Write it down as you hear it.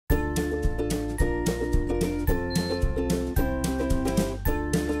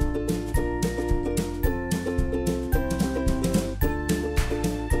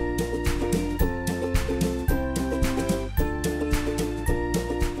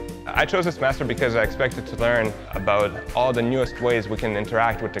I chose this master because I expected to learn about all the newest ways we can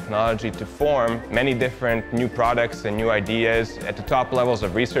interact with technology to form many different new products and new ideas at the top levels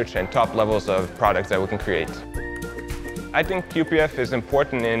of research and top levels of products that we can create. I think QPF is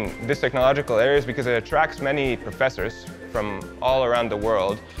important in these technological areas because it attracts many professors from all around the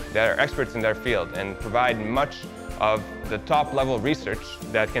world that are experts in their field and provide much of the top level research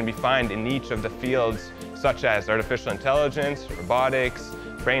that can be found in each of the fields such as artificial intelligence, robotics,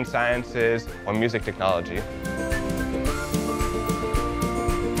 brain sciences, or music technology.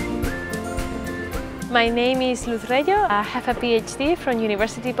 My name is Luz Reyo. I have a PhD from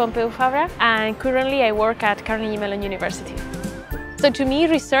University Pompeu Fabra, and currently I work at Carnegie Mellon University. So to me,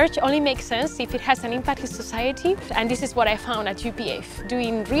 research only makes sense if it has an impact in society, and this is what I found at UPF,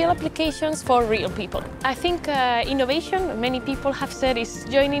 doing real applications for real people. I think innovation, many people have said, is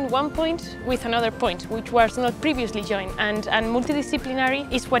joining one point with another point, which was not previously joined, and multidisciplinary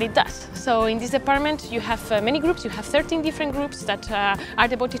is what it does. So in this department you have many groups, you have 13 different groups that are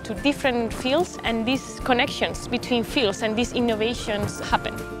devoted to different fields, and these connections between fields and these innovations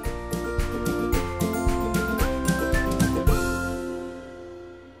happen.